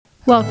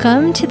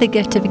Welcome to the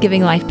Gift of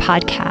Giving Life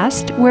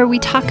podcast, where we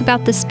talk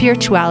about the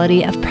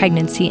spirituality of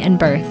pregnancy and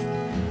birth.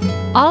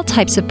 All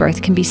types of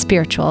birth can be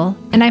spiritual,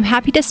 and I'm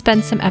happy to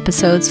spend some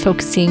episodes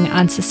focusing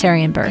on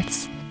cesarean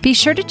births. Be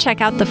sure to check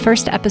out the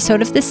first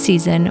episode of this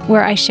season,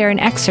 where I share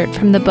an excerpt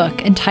from the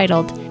book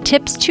entitled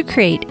Tips to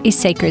Create a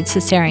Sacred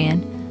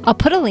Cesarean. I'll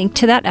put a link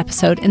to that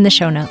episode in the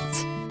show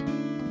notes.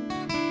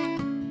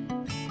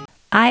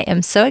 I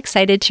am so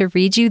excited to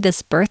read you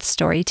this birth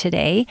story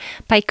today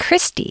by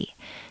Kristy.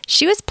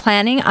 She was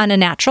planning on a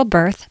natural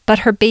birth, but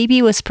her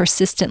baby was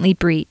persistently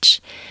breech.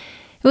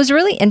 It was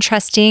really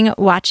interesting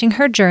watching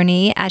her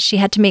journey as she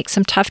had to make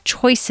some tough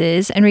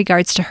choices in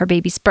regards to her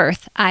baby's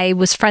birth. I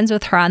was friends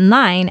with her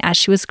online as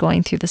she was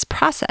going through this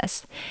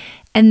process.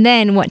 And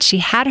then once she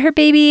had her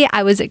baby,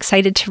 I was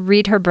excited to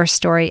read her birth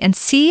story and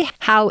see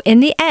how in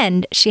the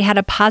end she had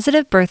a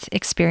positive birth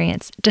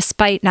experience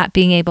despite not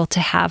being able to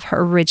have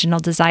her original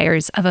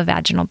desires of a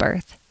vaginal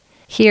birth.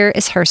 Here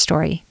is her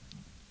story.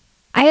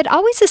 I had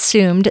always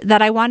assumed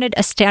that I wanted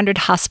a standard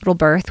hospital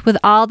birth with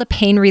all the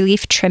pain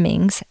relief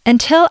trimmings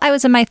until I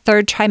was in my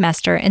third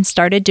trimester and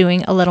started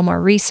doing a little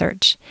more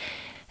research.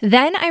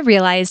 Then I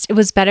realized it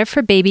was better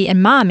for baby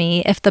and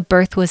mommy if the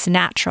birth was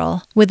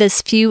natural, with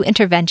as few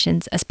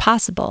interventions as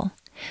possible.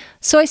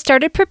 So I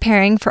started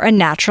preparing for a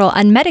natural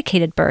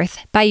unmedicated birth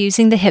by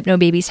using the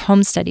HypnoBabies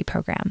home study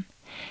program.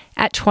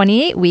 At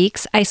 28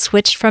 weeks, I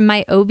switched from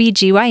my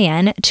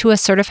OB/GYN to a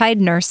certified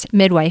nurse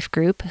midwife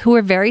group who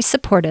were very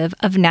supportive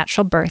of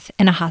natural birth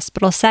in a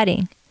hospital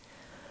setting.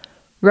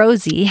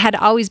 Rosie had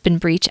always been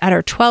breech at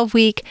her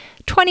 12-week,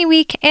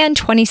 20-week, and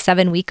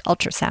 27-week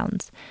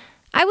ultrasounds.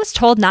 I was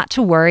told not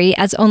to worry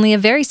as only a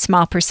very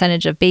small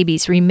percentage of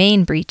babies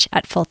remain breech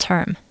at full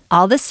term.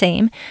 All the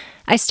same,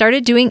 I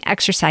started doing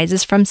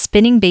exercises from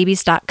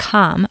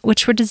spinningbabies.com,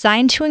 which were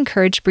designed to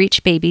encourage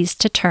breech babies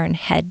to turn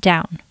head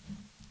down.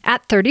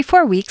 At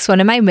 34 weeks,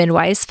 one of my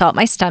midwives felt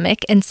my stomach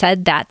and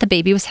said that the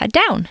baby was head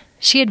down.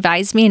 She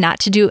advised me not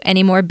to do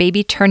any more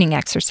baby turning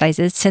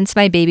exercises since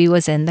my baby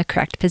was in the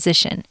correct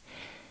position.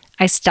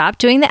 I stopped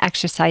doing the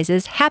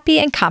exercises, happy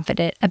and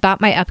confident about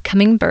my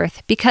upcoming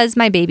birth because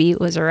my baby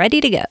was ready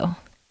to go.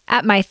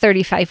 At my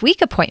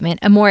 35-week appointment,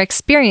 a more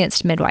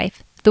experienced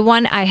midwife, the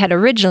one I had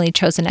originally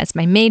chosen as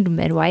my main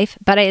midwife,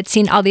 but I had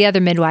seen all the other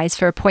midwives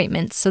for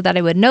appointments so that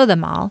I would know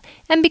them all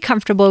and be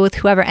comfortable with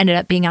whoever ended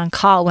up being on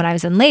call when I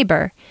was in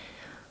labor.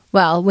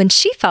 Well, when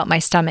she felt my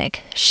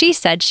stomach, she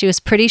said she was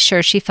pretty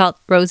sure she felt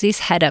Rosie's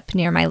head up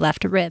near my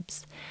left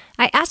ribs.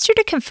 I asked her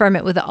to confirm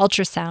it with an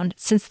ultrasound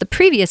since the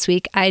previous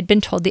week I had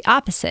been told the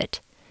opposite.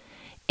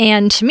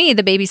 And to me,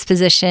 the baby's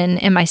position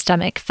in my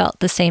stomach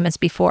felt the same as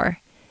before.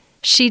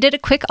 She did a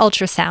quick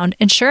ultrasound,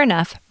 and sure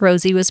enough,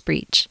 Rosie was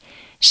breech.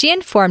 She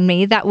informed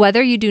me that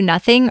whether you do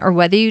nothing or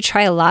whether you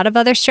try a lot of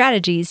other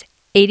strategies,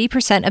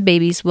 80% of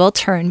babies will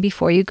turn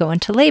before you go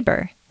into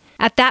labor.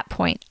 At that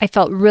point, I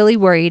felt really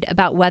worried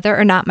about whether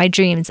or not my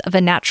dreams of a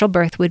natural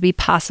birth would be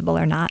possible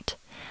or not.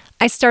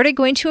 I started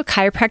going to a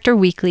chiropractor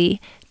weekly,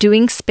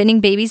 doing spinning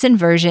babies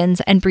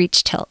inversions and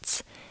breech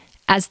tilts.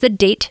 As the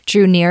date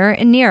drew nearer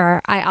and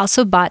nearer, I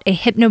also bought a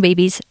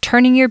HypnoBabies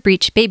Turning Your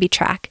Breech baby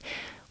track,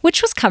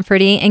 which was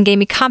comforting and gave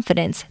me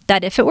confidence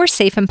that if it were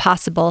safe and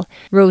possible,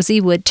 Rosie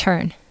would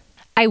turn.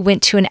 I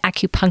went to an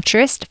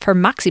acupuncturist for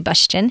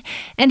moxibustion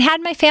and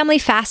had my family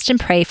fast and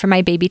pray for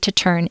my baby to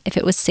turn if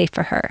it was safe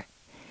for her.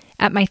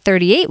 At my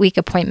 38-week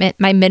appointment,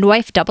 my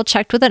midwife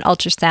double-checked with an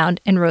ultrasound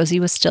and Rosie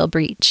was still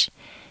breech.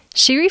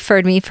 She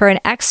referred me for an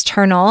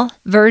external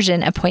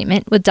version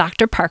appointment with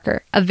Dr.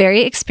 Parker, a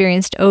very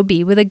experienced OB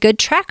with a good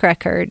track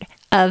record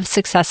of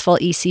successful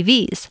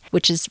ECVs,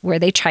 which is where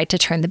they tried to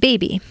turn the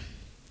baby.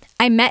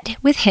 I met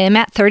with him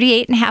at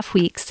 38 and a half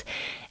weeks,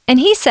 and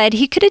he said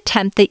he could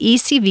attempt the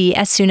ECV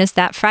as soon as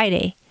that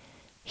Friday.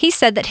 He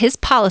said that his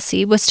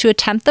policy was to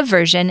attempt the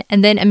version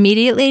and then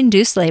immediately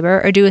induce labor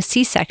or do a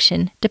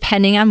C-section,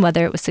 depending on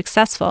whether it was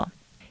successful.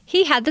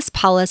 He had this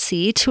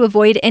policy to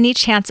avoid any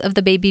chance of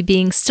the baby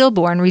being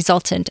stillborn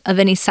resultant of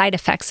any side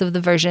effects of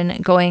the version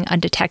going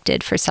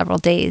undetected for several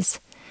days.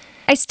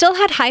 I still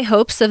had high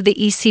hopes of the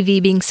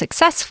ECV being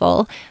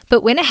successful,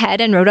 but went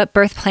ahead and wrote up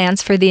birth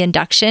plans for the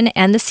induction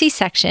and the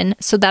C-section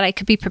so that I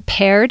could be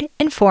prepared,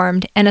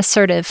 informed, and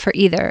assertive for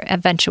either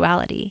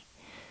eventuality.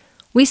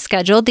 We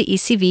scheduled the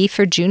ECV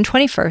for June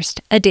 21st,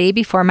 a day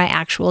before my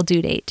actual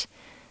due date.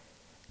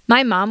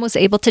 My mom was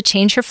able to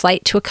change her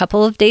flight to a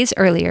couple of days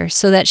earlier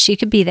so that she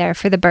could be there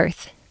for the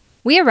birth.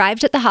 We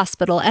arrived at the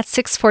hospital at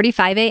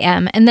 6:45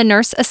 a.m. and the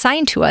nurse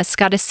assigned to us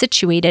got us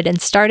situated and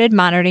started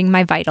monitoring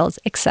my vitals,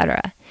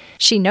 etc.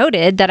 She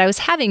noted that I was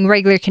having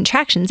regular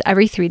contractions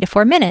every 3 to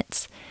 4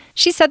 minutes.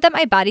 She said that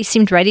my body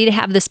seemed ready to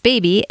have this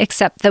baby,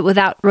 except that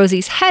without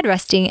Rosie's head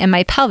resting in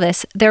my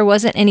pelvis, there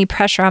wasn't any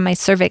pressure on my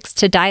cervix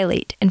to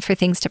dilate and for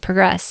things to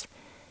progress.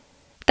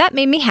 That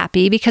made me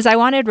happy because I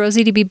wanted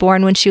Rosie to be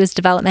born when she was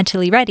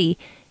developmentally ready,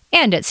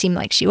 and it seemed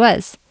like she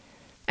was.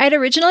 I'd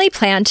originally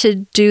planned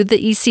to do the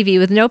ECV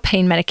with no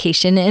pain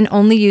medication and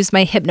only use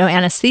my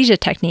hypnoanesthesia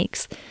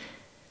techniques.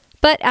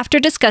 But after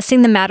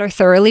discussing the matter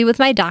thoroughly with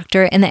my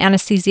doctor and the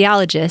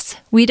anesthesiologist,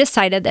 we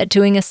decided that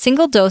doing a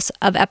single dose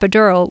of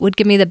epidural would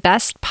give me the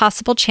best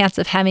possible chance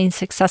of having a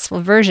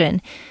successful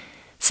version,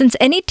 since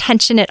any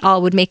tension at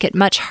all would make it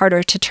much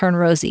harder to turn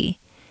Rosie.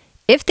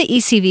 If the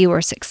ECV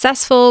were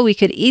successful, we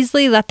could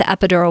easily let the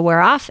epidural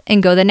wear off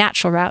and go the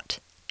natural route.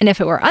 And if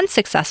it were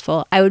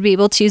unsuccessful, I would be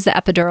able to use the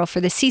epidural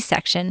for the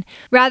C-section,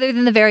 rather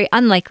than the very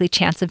unlikely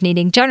chance of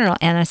needing general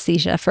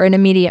anesthesia for an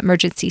immediate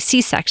emergency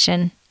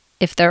C-section,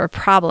 if there were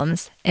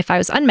problems, if I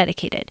was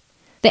unmedicated.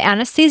 The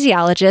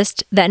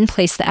anesthesiologist then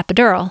placed the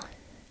epidural.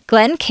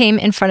 Glenn came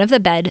in front of the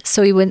bed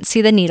so he wouldn't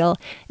see the needle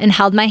and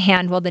held my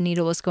hand while the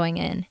needle was going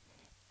in.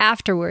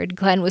 Afterward,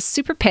 Glenn was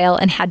super pale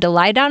and had to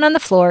lie down on the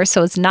floor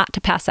so as not to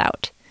pass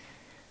out.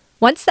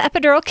 Once the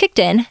epidural kicked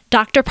in,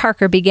 Dr.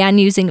 Parker began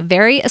using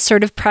very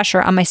assertive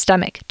pressure on my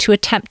stomach to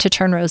attempt to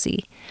turn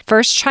Rosie,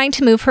 first trying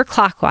to move her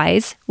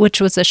clockwise, which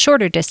was a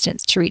shorter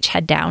distance to reach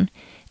head down,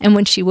 and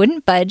when she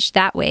wouldn't budge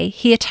that way,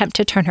 he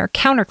attempted to turn her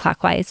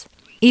counterclockwise.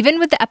 Even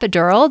with the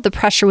epidural, the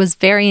pressure was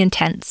very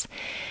intense,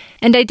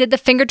 and I did the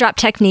finger drop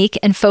technique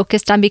and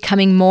focused on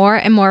becoming more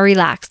and more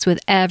relaxed with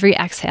every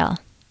exhale.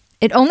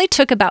 It only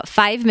took about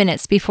 5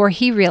 minutes before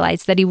he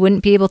realized that he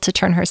wouldn't be able to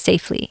turn her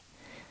safely.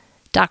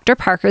 Dr.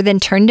 Parker then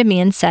turned to me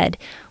and said,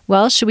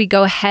 "Well, should we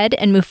go ahead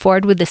and move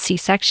forward with the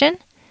C-section?"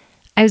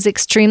 I was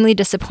extremely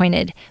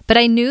disappointed, but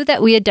I knew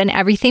that we had done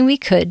everything we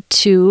could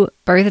to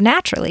birth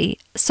naturally,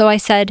 so I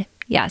said,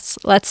 "Yes,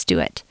 let's do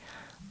it."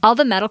 All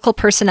the medical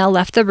personnel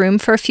left the room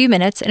for a few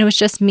minutes, and it was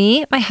just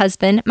me, my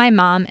husband, my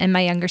mom, and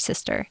my younger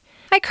sister.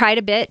 I cried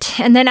a bit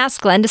and then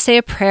asked Glenn to say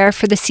a prayer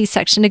for the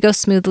C-section to go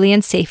smoothly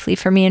and safely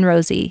for me and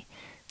Rosie.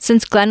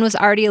 Since Glenn was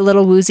already a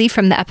little woozy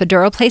from the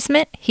epidural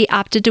placement, he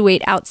opted to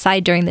wait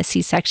outside during the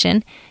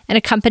C-section and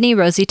accompany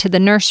Rosie to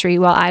the nursery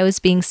while I was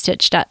being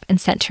stitched up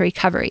and sent to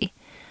recovery.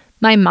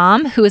 My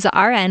mom, who is a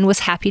RN, was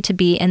happy to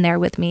be in there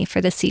with me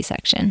for the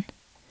C-section.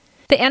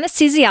 The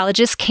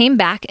anesthesiologist came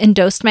back and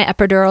dosed my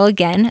epidural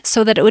again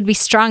so that it would be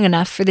strong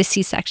enough for the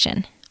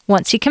C-section.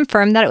 Once he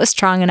confirmed that it was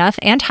strong enough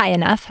and high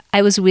enough,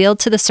 I was wheeled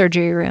to the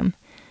surgery room.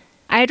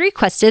 I had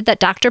requested that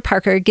Dr.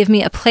 Parker give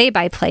me a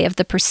play-by-play of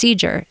the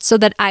procedure so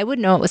that I would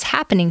know what was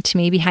happening to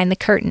me behind the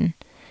curtain.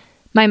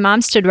 My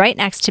mom stood right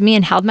next to me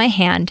and held my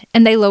hand,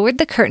 and they lowered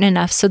the curtain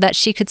enough so that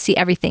she could see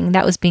everything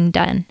that was being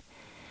done.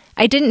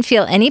 I didn't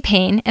feel any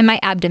pain in my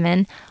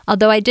abdomen,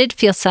 although I did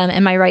feel some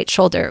in my right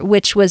shoulder,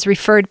 which was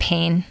referred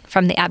pain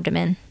from the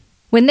abdomen.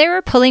 When they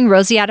were pulling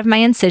Rosie out of my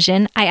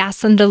incision, I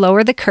asked them to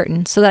lower the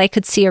curtain so that I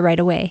could see her right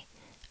away.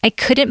 I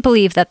couldn't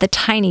believe that the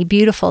tiny,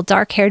 beautiful,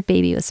 dark-haired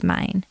baby was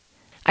mine.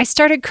 I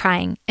started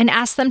crying and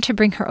asked them to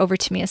bring her over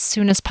to me as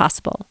soon as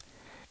possible.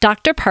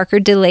 Dr. Parker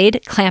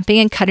delayed clamping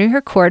and cutting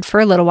her cord for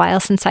a little while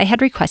since I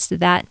had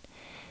requested that.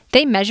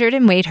 They measured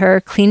and weighed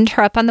her, cleaned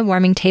her up on the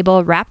warming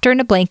table, wrapped her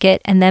in a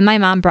blanket, and then my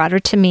mom brought her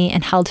to me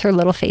and held her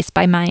little face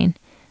by mine.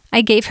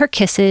 I gave her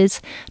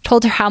kisses,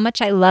 told her how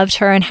much I loved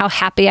her and how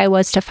happy I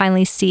was to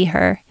finally see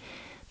her.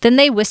 Then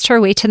they whisked her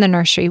away to the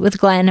nursery with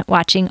Glenn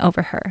watching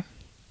over her.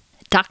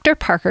 Dr.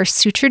 Parker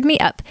sutured me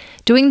up,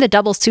 doing the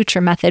double suture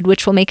method,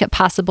 which will make it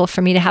possible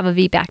for me to have a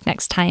VBAC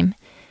next time.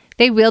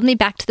 They wheeled me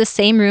back to the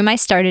same room I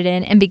started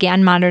in and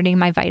began monitoring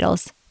my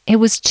vitals. It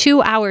was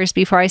 2 hours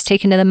before I was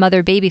taken to the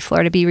mother-baby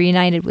floor to be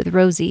reunited with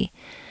Rosie.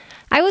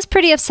 I was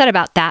pretty upset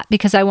about that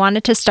because I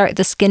wanted to start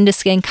the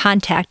skin-to-skin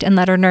contact and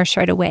let her nurse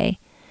right away.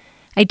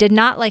 I did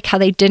not like how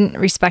they didn't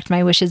respect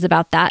my wishes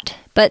about that,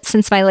 but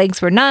since my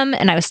legs were numb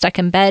and I was stuck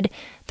in bed,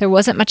 there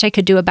wasn't much I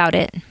could do about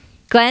it.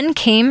 Glenn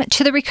came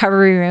to the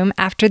recovery room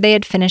after they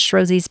had finished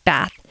Rosie's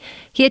bath.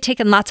 He had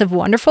taken lots of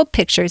wonderful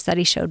pictures that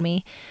he showed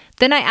me.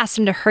 Then I asked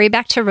him to hurry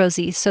back to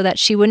Rosie so that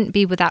she wouldn't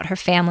be without her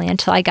family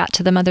until I got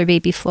to the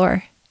mother-baby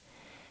floor.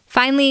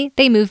 Finally,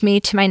 they moved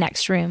me to my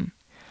next room.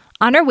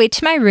 On our way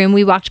to my room,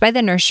 we walked by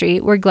the nursery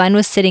where Glenn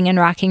was sitting and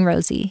rocking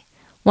Rosie.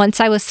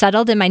 Once I was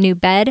settled in my new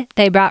bed,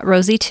 they brought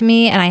Rosie to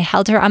me and I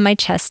held her on my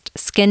chest,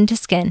 skin to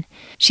skin.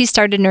 She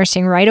started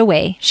nursing right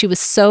away. She was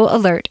so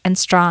alert and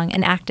strong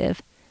and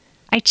active.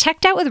 I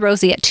checked out with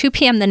Rosie at 2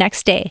 p.m. the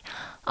next day.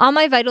 All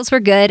my vitals were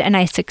good, and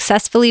I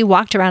successfully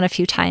walked around a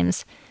few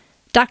times.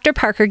 Dr.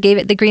 Parker gave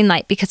it the green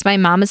light because my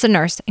mom is a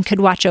nurse and could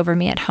watch over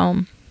me at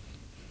home.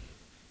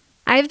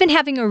 I've been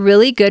having a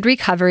really good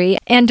recovery,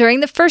 and during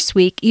the first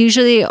week,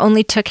 usually I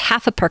only took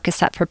half a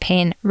Percocet for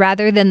pain,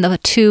 rather than the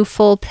 2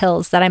 full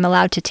pills that I'm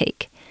allowed to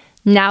take.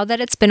 Now that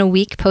it's been a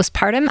week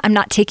postpartum, I'm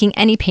not taking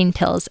any pain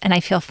pills, and I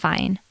feel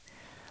fine.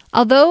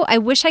 Although I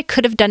wish I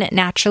could have done it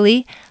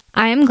naturally,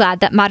 I am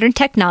glad that modern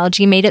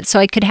technology made it so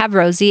I could have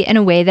Rosie in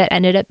a way that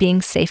ended up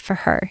being safe for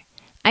her.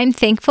 I'm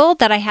thankful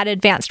that I had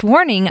advanced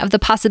warning of the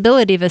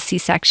possibility of a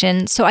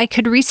C-section so I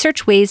could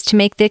research ways to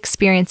make the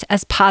experience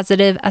as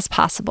positive as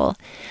possible,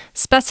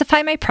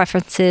 specify my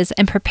preferences,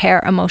 and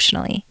prepare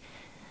emotionally.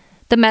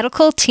 The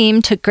medical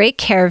team took great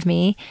care of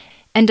me,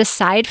 and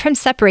aside from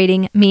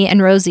separating me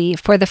and Rosie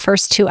for the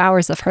first 2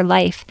 hours of her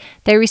life,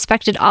 they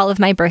respected all of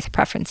my birth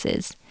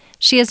preferences.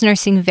 She is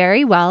nursing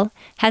very well,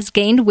 has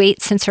gained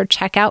weight since her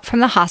checkout from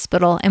the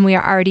hospital, and we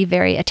are already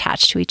very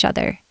attached to each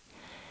other.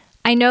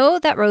 I know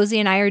that Rosie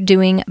and I are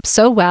doing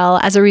so well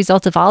as a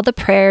result of all the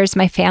prayers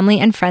my family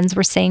and friends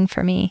were saying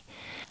for me.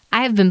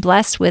 I have been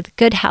blessed with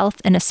good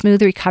health and a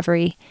smooth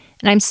recovery,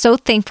 and I'm so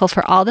thankful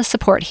for all the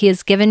support he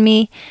has given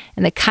me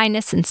and the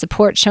kindness and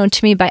support shown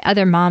to me by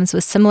other moms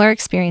with similar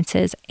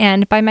experiences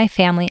and by my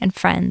family and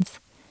friends.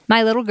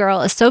 My little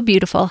girl is so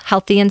beautiful,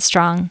 healthy, and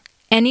strong.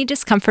 Any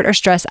discomfort or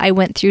stress I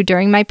went through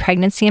during my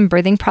pregnancy and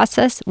birthing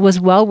process was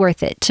well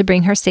worth it to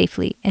bring her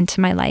safely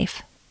into my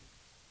life.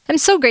 I'm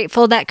so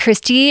grateful that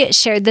Kristy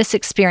shared this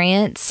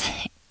experience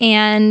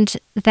and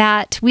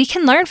that we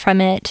can learn from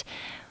it.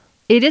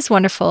 It is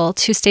wonderful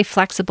to stay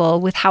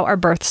flexible with how our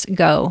births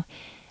go.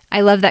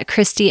 I love that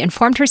Kristy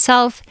informed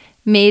herself,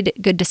 made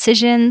good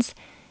decisions.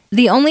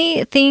 The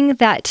only thing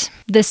that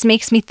this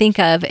makes me think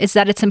of is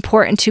that it's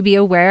important to be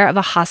aware of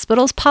a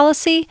hospital's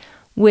policy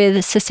with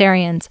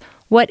cesareans.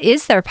 What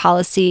is their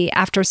policy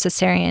after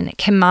cesarean?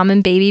 Can mom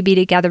and baby be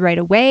together right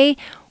away,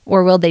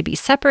 or will they be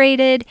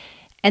separated?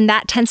 And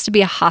that tends to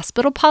be a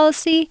hospital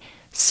policy.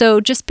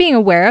 So just being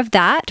aware of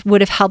that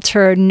would have helped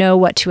her know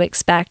what to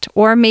expect,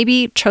 or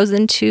maybe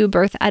chosen to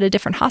birth at a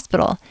different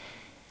hospital.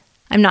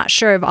 I'm not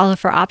sure of all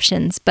of her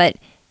options, but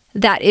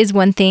that is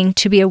one thing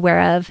to be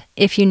aware of.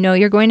 If you know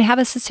you're going to have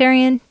a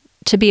cesarean,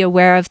 to be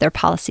aware of their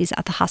policies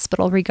at the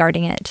hospital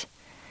regarding it.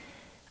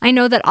 I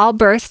know that all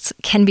births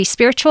can be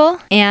spiritual,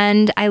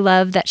 and I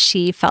love that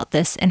she felt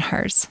this in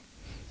hers.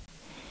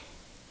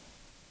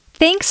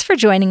 Thanks for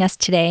joining us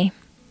today.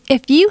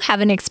 If you have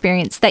an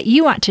experience that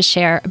you want to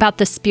share about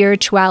the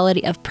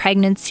spirituality of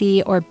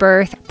pregnancy or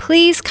birth,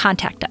 please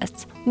contact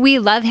us. We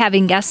love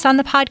having guests on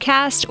the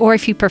podcast, or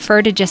if you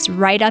prefer to just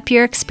write up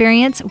your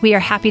experience, we are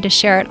happy to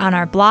share it on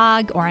our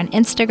blog or on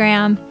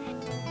Instagram.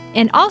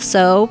 And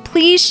also,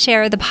 please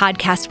share the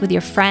podcast with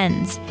your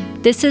friends.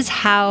 This is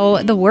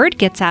how the word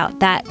gets out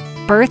that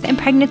birth and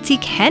pregnancy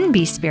can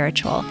be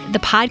spiritual. The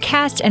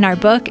podcast and our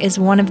book is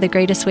one of the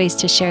greatest ways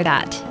to share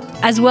that,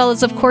 as well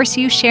as, of course,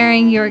 you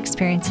sharing your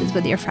experiences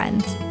with your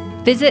friends.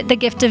 Visit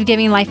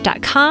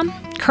thegiftofgivinglife.com.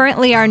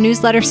 Currently, our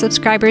newsletter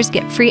subscribers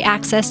get free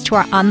access to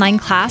our online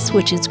class,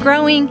 which is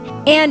growing.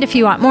 And if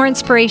you want more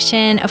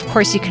inspiration, of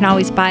course, you can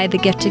always buy The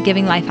Gift of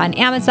Giving Life on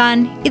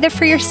Amazon, either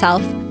for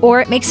yourself or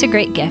it makes a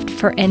great gift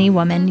for any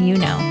woman you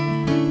know.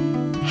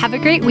 Have a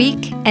great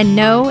week and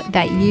know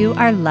that you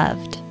are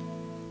loved.